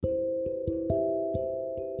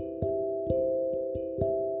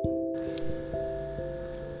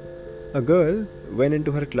A girl went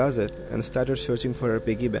into her closet and started searching for her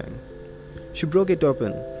piggy bank. She broke it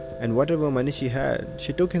open, and whatever money she had,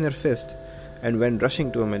 she took in her fist and went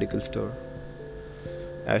rushing to a medical store.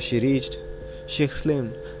 As she reached, she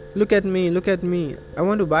exclaimed, look at me, I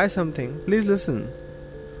want to buy something, please listen."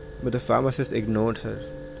 But the pharmacist ignored her.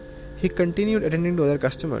 He continued attending to other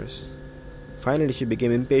customers. Finally, she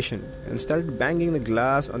became impatient and started banging the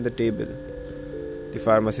glass on the table. The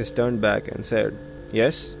pharmacist turned back and said,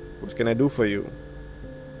 "Yes, what can I do for you?"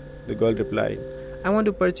 The girl replied, "I want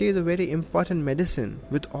to purchase a very important medicine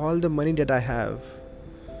with all the money that I have."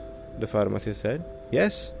 The pharmacist said,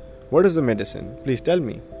 "Yes, what is the medicine? Please tell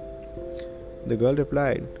me." The girl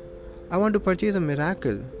replied, "I want to purchase a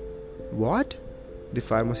miracle." "What?" the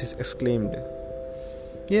pharmacist exclaimed.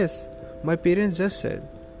 "Yes, my parents just said,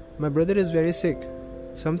 my brother is very sick.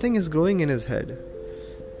 Something is growing in his head.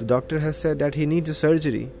 The doctor has said that he needs a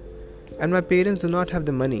surgery, and my parents do not have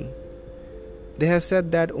the money. They have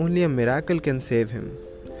said that only a miracle can save him.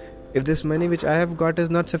 If this money which I have got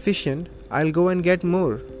is not sufficient, I'll go and get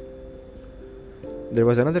more." There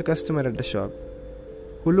was another customer at the shop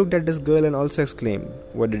who looked at this girl and also exclaimed,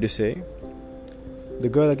 "What did you say?"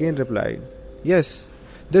 The girl again replied, "Yes,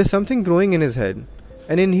 there is something growing in his head,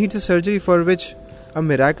 and he needs a surgery for which a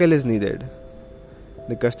miracle is needed."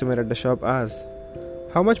 The customer at the shop asked,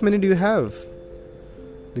 "How much money do you have?"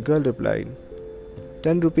 The girl replied,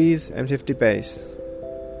 10 rupees and 50 paise.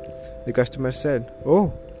 The customer said, "Oh,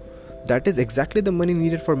 that is exactly the money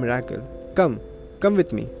needed for miracle. Come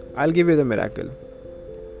with me, I'll give you the miracle."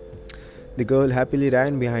 The girl happily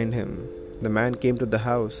ran behind him. The man came to the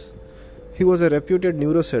house. He was a reputed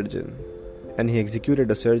neurosurgeon, and he executed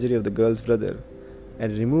the surgery of the girl's brother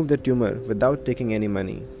and removed the tumor without taking any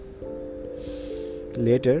money.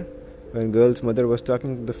 Later, when girl's mother was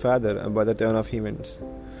talking to the father about the turn of events,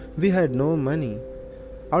 "We had no money.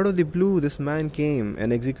 Out of the blue, this man came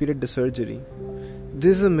and executed the surgery.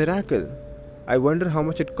 This is a miracle. I wonder how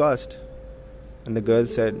much it cost." And the girl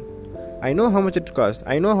said, I know how much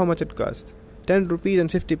it cost. 10 rupees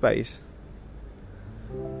and 50 paise."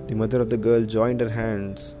 The mother of the girl joined her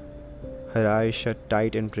hands. Her eyes shut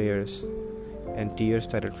tight in prayers, and tears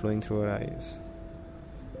started flowing through her eyes.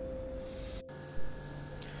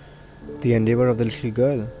 The endeavor of the little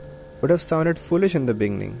girl would have sounded foolish in the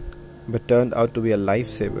beginning, but turned out to be a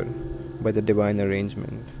lifesaver by the divine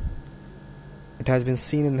arrangement. It has been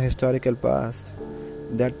seen in the historical past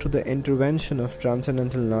that through the intervention of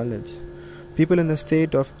transcendental knowledge, people in a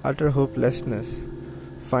state of utter hopelessness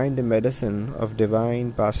find the medicine of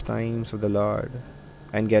divine pastimes of the Lord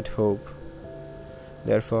and get hope.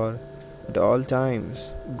 Therefore, at all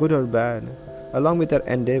times, good or bad, along with our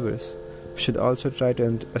endeavors, we should also try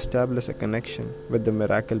to establish a connection with the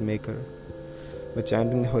miracle maker by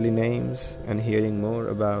chanting the holy names and hearing more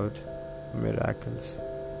about miracles.